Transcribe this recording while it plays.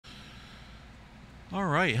All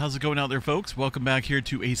right, how's it going out there, folks? Welcome back here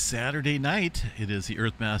to a Saturday night. It is the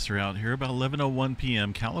Earthmaster out here, about 11:01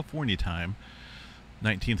 p.m. California time.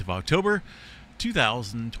 19th of October,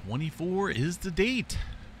 2024 is the date.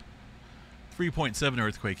 3.7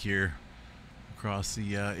 earthquake here across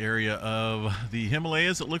the area of the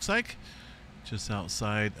Himalayas, it looks like. Just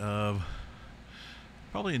outside of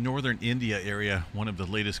probably a northern India area, one of the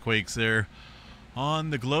latest quakes there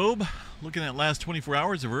on the globe. Looking at last 24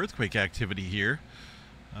 hours of earthquake activity here.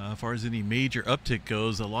 As far as any major uptick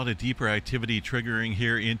goes, a lot of deeper activity triggering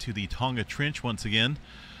here into the Tonga Trench once again.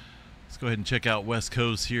 Let's go ahead and check out west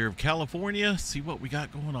coast here of California, see what we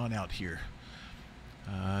got going on out here.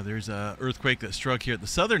 There's an earthquake that struck here at the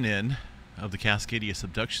southern end of the Cascadia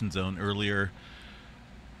subduction zone earlier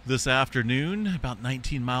this afternoon, about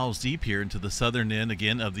 19 miles deep here into the southern end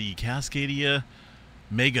again of the Cascadia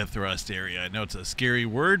mega thrust area. I know it's a scary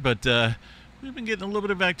word, but we've been getting a little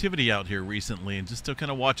bit of activity out here recently and just still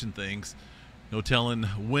kind of watching things. No telling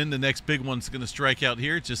when the next big one's going to strike out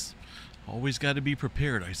here. Just always got to be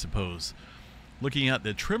prepared, I suppose. Looking at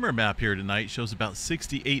the tremor map here tonight, shows about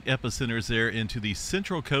 68 epicenters there into the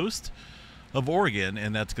central coast of Oregon,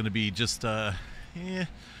 and that's going to be just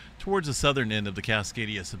towards the southern end of the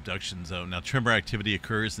Cascadia subduction zone. Now, tremor activity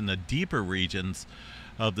occurs in the deeper regions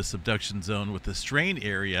of the subduction zone, with the strain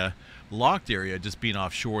area, locked area, just being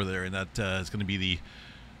offshore there, and that is going to be the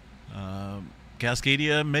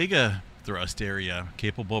Cascadia mega thrust area,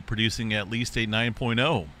 capable of producing at least a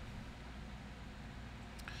 9.0.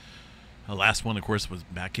 The last one, of course, was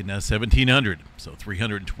back in 1700, so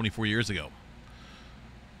 324 years ago.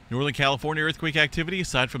 Northern California earthquake activity,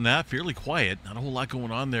 aside from that, fairly quiet. Not a whole lot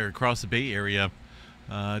going on there across the Bay Area.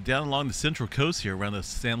 Down along the central coast here, around the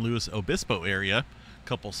San Luis Obispo area, a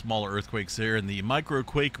couple smaller earthquakes there in the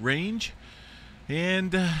microquake range.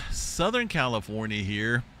 And Southern California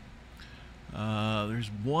here, there's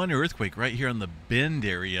one earthquake right here on the Bend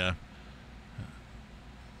area.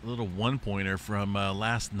 A little one-pointer from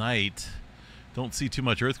last night. Don't see too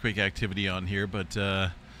much earthquake activity on here, but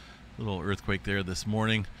little earthquake there this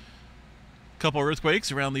morning. Couple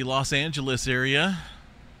earthquakes around the Los Angeles area,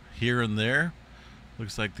 here and there.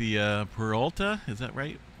 Looks like the Peralta, is that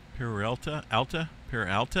right? Peralta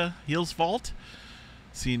Hills Fault.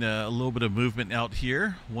 Seen a little bit of movement out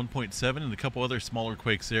here, 1.7, and a couple other smaller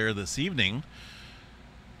quakes there this evening.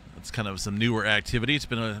 That's kind of some newer activity. It's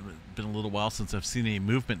been a little while since I've seen any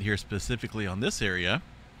movement here specifically on this area.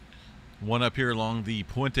 One up here along the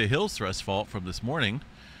Puente Hills thrust fault from this morning,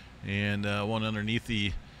 and one underneath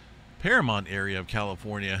the Paramount area of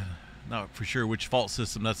California. Not for sure which fault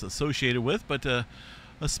system that's associated with, but a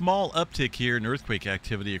small uptick here in earthquake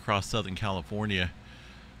activity across Southern California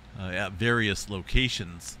at various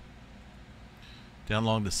locations. Down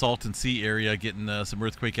along the Salton Sea area, getting some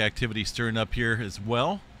earthquake activity stirring up here as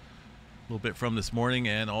well. A little bit from this morning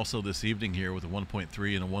and also this evening here with a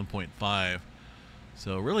 1.3 and a 1.5.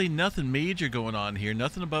 So really nothing major going on here,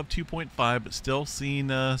 nothing above 2.5, but still seeing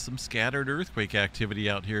some scattered earthquake activity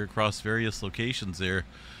out here across various locations there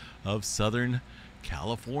of Southern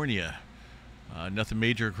California. Nothing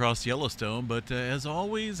major across Yellowstone, but as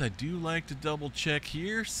always, I do like to double check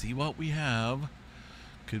here, see what we have.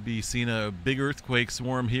 Could be seeing a big earthquake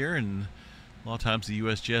swarm here, and a lot of times the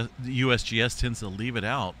USGS tends to leave it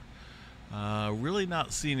out. Really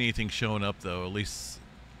not seeing anything showing up, though, at least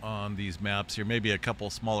on these maps here. Maybe a couple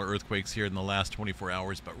smaller earthquakes here in the last 24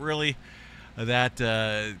 hours, but really that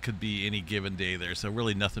could be any given day there. So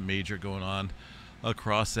really nothing major going on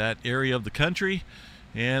across that area of the country.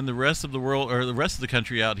 And the rest of the world, or the rest of the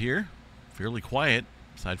country out here, fairly quiet,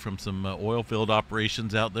 aside from some oil field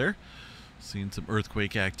operations out there. Seeing some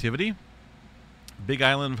earthquake activity. Big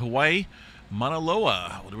Island of Hawaii, Mauna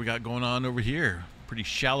Loa. What do we got going on over here? Pretty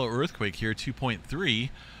shallow earthquake here, 2.3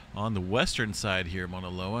 on the western side here, Mauna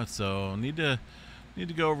Loa. So need to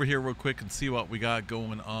go over here real quick and see what we got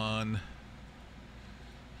going on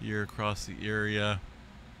here across the area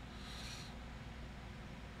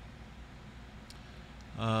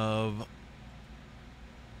of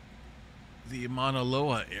the Mauna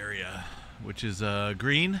Loa area, which is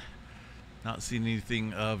green. Not seeing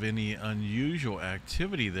anything of any unusual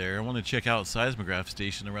activity there. I want to check out seismograph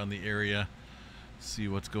station around the area, see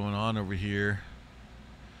what's going on over here.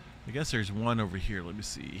 I guess there's one over here. Let me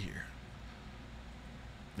see here.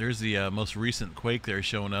 There's the most recent quake there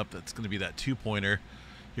showing up. That's going to be that 2-pointer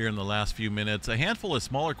here in the last few minutes. A handful of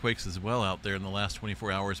smaller quakes as well out there in the last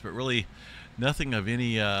 24 hours, but really nothing of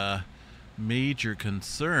any major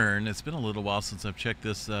concern. It's been a little while since I've checked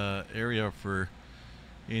this area for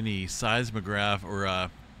any seismograph or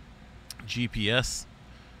GPS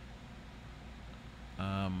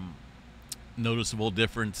noticeable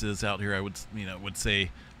differences out here. I would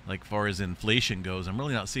say, like far as inflation goes, I'm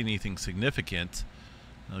really not seeing anything significant.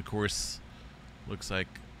 Of course, looks like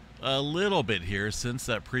a little bit here since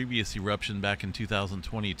that previous eruption back in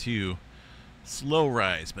 2022. Slow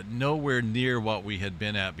rise, but nowhere near what we had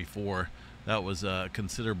been at before. That was a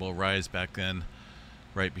considerable rise back then,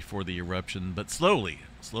 right before the eruption, but slowly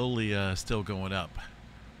still going up.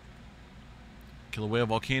 Kilauea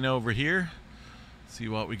Volcano over here. See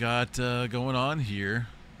what we got going on here.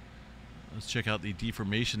 Let's check out the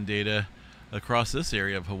deformation data across this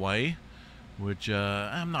area of Hawaii, which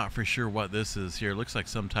I'm not for sure what this is here. It looks like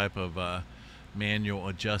some type of manual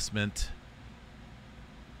adjustment.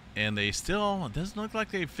 And it doesn't look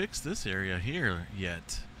like they've fixed this area here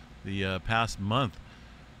yet. The past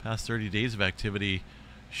 30 days of activity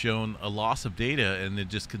shown a loss of data, and it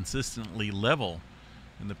just consistently level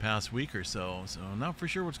in the past week or so. So I'm not for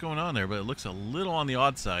sure what's going on there, but it looks a little on the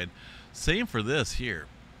odd side. Same for this here.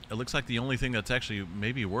 It looks like the only thing that's actually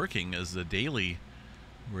maybe working is the daily,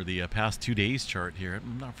 or the past 2 days chart here.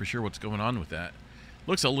 I'm not for sure what's going on with that.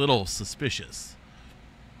 Looks a little suspicious.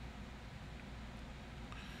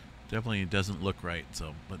 Definitely doesn't look right.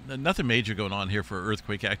 So, but nothing major going on here for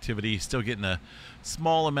earthquake activity. Still getting a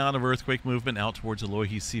small amount of earthquake movement out towards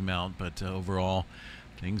Aloha Seamount, but overall,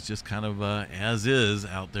 things just kind of as is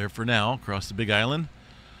out there for now across the Big Island.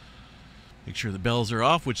 Make sure the bells are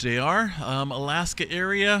off, which they are. Alaska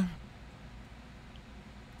area.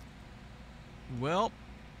 Well,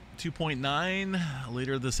 2.9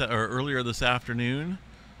 earlier this afternoon.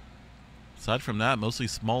 Aside from that, mostly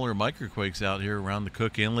smaller microquakes out here around the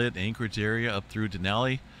Cook Inlet, Anchorage area, up through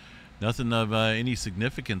Denali. Nothing of any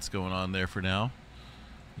significance going on there for now.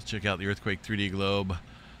 Let's check out the earthquake 3D globe.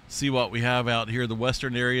 See what we have out here. The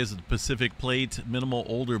western areas of the Pacific Plate. Minimal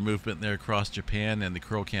older movement there across Japan and the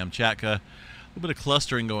Kuril-Kamchatka. A little bit of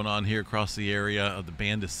clustering going on here across the area of the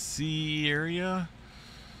Banda Sea area.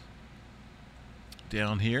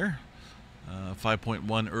 Down here.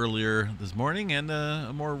 5.1 earlier this morning, and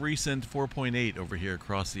a more recent 4.8 over here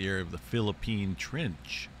across the area of the Philippine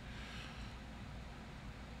Trench.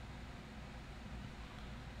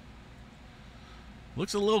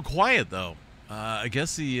 Looks a little quiet though. I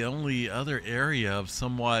guess the only other area of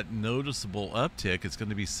somewhat noticeable uptick is going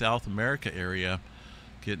to be South America area.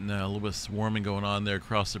 Getting a little bit of swarming going on there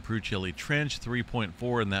across the Perucheli Trench,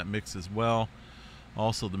 3.4 in that mix as well.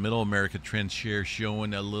 Also, the Middle America Trench here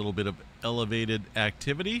showing a little bit of elevated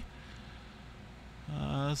activity.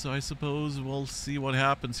 So I suppose we'll see what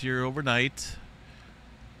happens here overnight.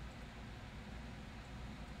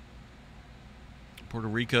 Puerto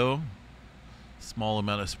Rico, small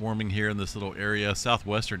amount of swarming here in this little area,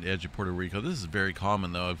 southwestern edge of Puerto Rico. This is very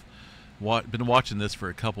common though. I've been watching this for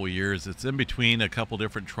a couple of years. It's in between a couple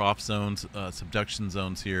different trough zones, subduction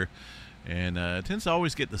zones here. And it tends to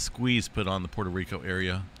always get the squeeze put on the Puerto Rico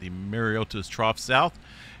area. The Mariota's Trough south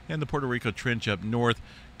and the Puerto Rico Trench up north,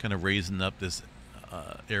 kind of raising up this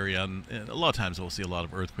area. And a lot of times we'll see a lot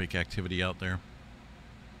of earthquake activity out there.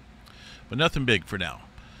 But nothing big for now.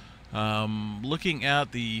 Looking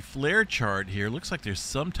at the flare chart here, looks like there's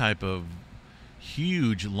some type of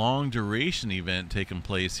huge long duration event taking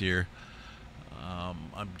place here.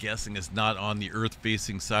 I'm guessing it's not on the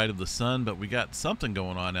Earth-facing side of the sun, but we got something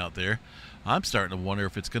going on out there. I'm starting to wonder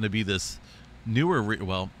if it's going to be this newer,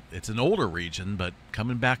 well, it's an older region, but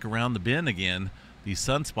coming back around the bend again, these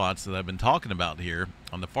sunspots that I've been talking about here.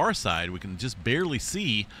 On the far side, we can just barely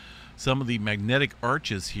see some of the magnetic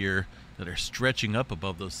arches here that are stretching up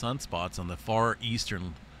above those sunspots on the far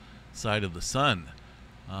eastern side of the sun.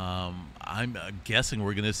 I'm guessing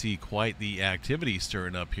we're going to see quite the activity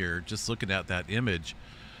stirring up here, just looking at that image.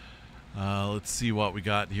 Let's see what we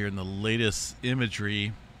got here in the latest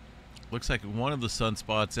imagery. Looks like one of the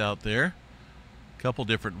sunspots out there. A couple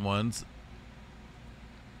different ones.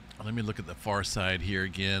 Let me look at the far side here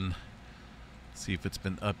again. See if it's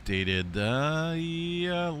been updated.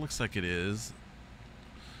 Yeah, looks like it is.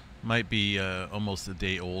 Might be almost a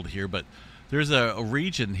day old here, but there's a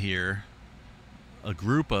region here, a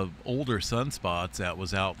group of older sunspots that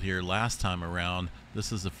was out here last time around.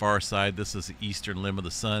 This is the far side. This is the eastern limb of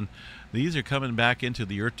the sun. These are coming back into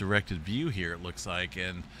the Earth-directed view here, it looks like,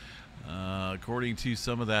 and according to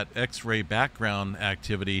some of that X-ray background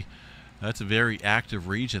activity, that's a very active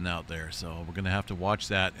region out there. So we're going to have to watch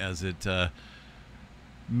that as it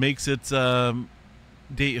makes its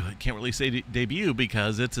can't really say debut,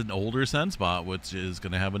 because it's an older sunspot, which is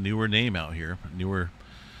going to have a newer name out here, a newer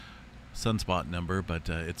sunspot number, but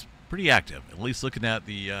it's pretty active, at least looking at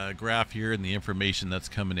the graph here and the information that's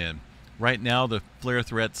coming in. Right now, the flare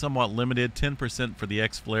threat somewhat limited, 10% for the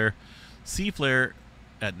X flare. C flare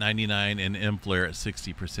at 99 and M flare at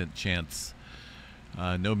 60% chance.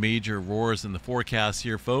 No major roars in the forecast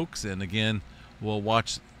here, folks. And again, we'll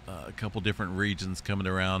watch a couple different regions coming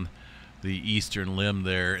around the eastern limb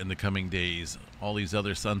there in the coming days. All these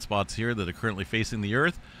other sunspots here that are currently facing the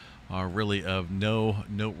Earth are really of no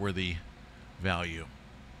noteworthy value.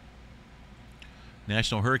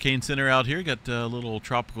 National Hurricane Center out here got a little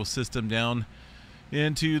tropical system down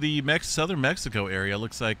into the southern Mexico area.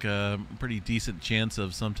 Looks like a pretty decent chance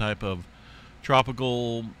of some type of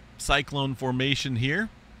tropical cyclone formation here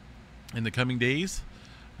in the coming days.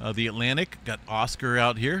 The Atlantic got Oscar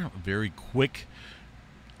out here, a very quick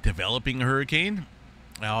developing hurricane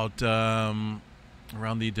out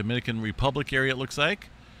around the Dominican Republic area, it looks like.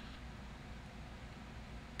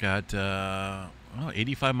 Got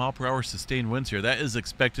 85 mile per hour sustained winds here. That is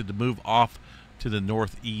expected to move off to the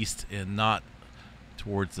northeast and not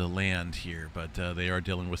towards the land here, but they are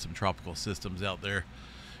dealing with some tropical systems out there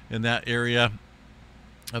in that area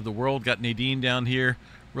of the world. Got Nadine down here.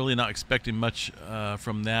 Really not expecting much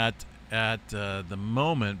from that at the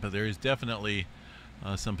moment, but there is definitely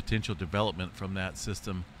some potential development from that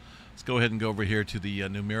system. Let's go ahead and go over here to the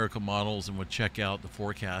numerical models and we'll check out the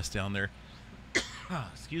forecast down there.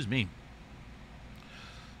 Excuse me.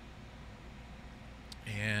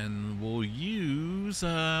 And we'll use,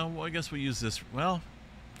 well, I guess we'll use this. Well,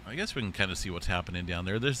 I guess we can kind of see what's happening down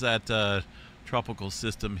there. There's that tropical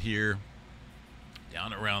system here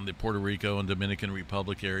down around the Puerto Rico and Dominican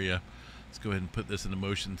Republic area. Let's go ahead and put this into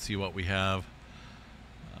motion and see what we have.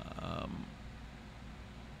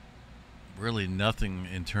 Really nothing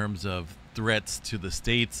in terms of threats to the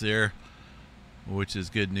states there, which is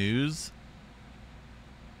good news.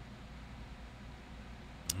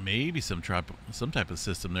 Maybe some type of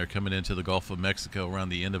system there coming into the Gulf of Mexico around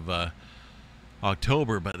the end of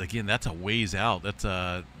October, but again, that's a ways out. That's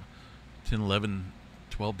 10, 11,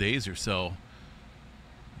 12 days or so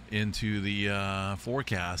into the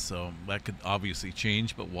forecast, so that could obviously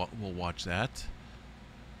change, but we'll watch that.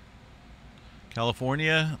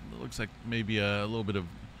 California, looks like maybe a little bit of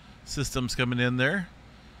systems coming in there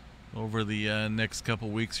over the next couple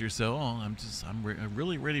weeks or so. I'm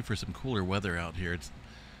really ready for some cooler weather out here. It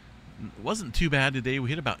wasn't too bad today. We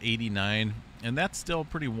hit about 89, and that's still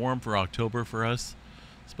pretty warm for October for us.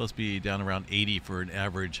 It's supposed to be down around 80 for an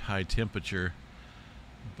average high temperature,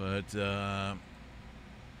 but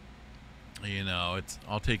you know,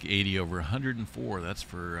 I'll take 80 over 104. That's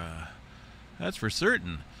for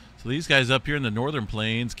certain. So these guys up here in the northern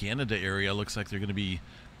plains, Canada area, looks like they're going to be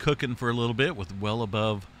cooking for a little bit with well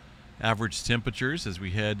above average temperatures as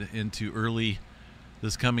we head into early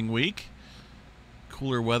this coming week.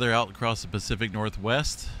 Cooler weather out across the Pacific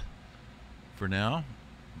Northwest for now,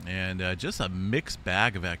 and just a mixed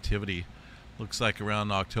bag of activity. Looks like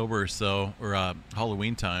around October or so, or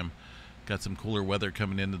Halloween time, got some cooler weather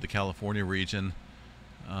coming into the California region,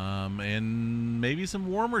 and maybe some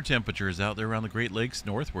warmer temperatures out there around the Great Lakes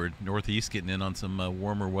northward, northeast, getting in on some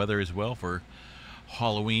warmer weather as well for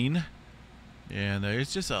Halloween. And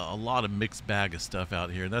it's just a lot of mixed bag of stuff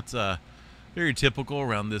out here. That's very typical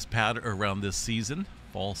around this around this season.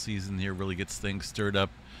 Fall season here really gets things stirred up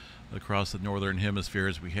across the northern hemisphere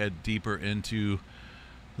as we head deeper into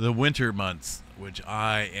the winter months, which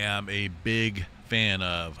I am a big fan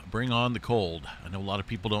of. Bring on the cold. I know a lot of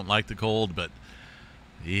people don't like the cold, but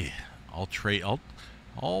yeah,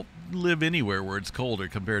 I'll live anywhere where it's colder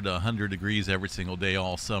compared to 100 degrees every single day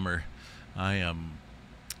all summer. I am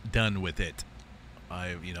done with it.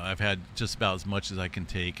 I've had just about as much as I can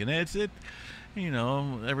take, and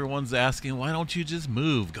everyone's asking, why don't you just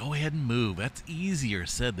move? Go ahead and move. That's easier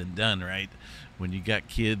said than done, right? When you got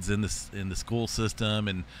kids in the school system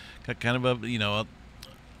and got kind of a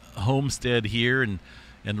homestead here and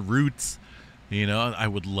roots, I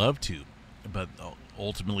would love to, but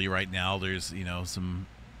ultimately right now there's some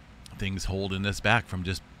things holding us back from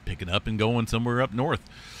just picking up and going somewhere up north.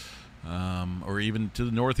 Or even to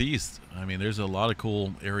the northeast. I mean, there's a lot of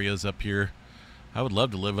cool areas up here. I would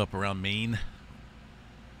love to live up around Maine.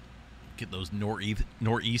 Get those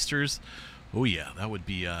nor'easters. Oh yeah, that would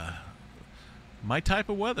be my type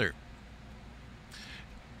of weather.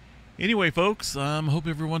 Anyway, folks, hope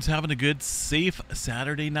everyone's having a good, safe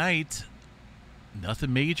Saturday night.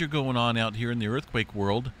 Nothing major going on out here in the earthquake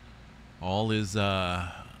world. All is,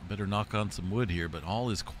 better knock on some wood here, but all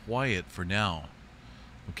is quiet for now.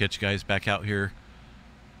 We'll catch you guys back out here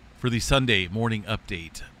for the Sunday morning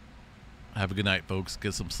update. Have a good night, folks.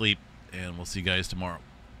 Get some sleep, and we'll see you guys tomorrow.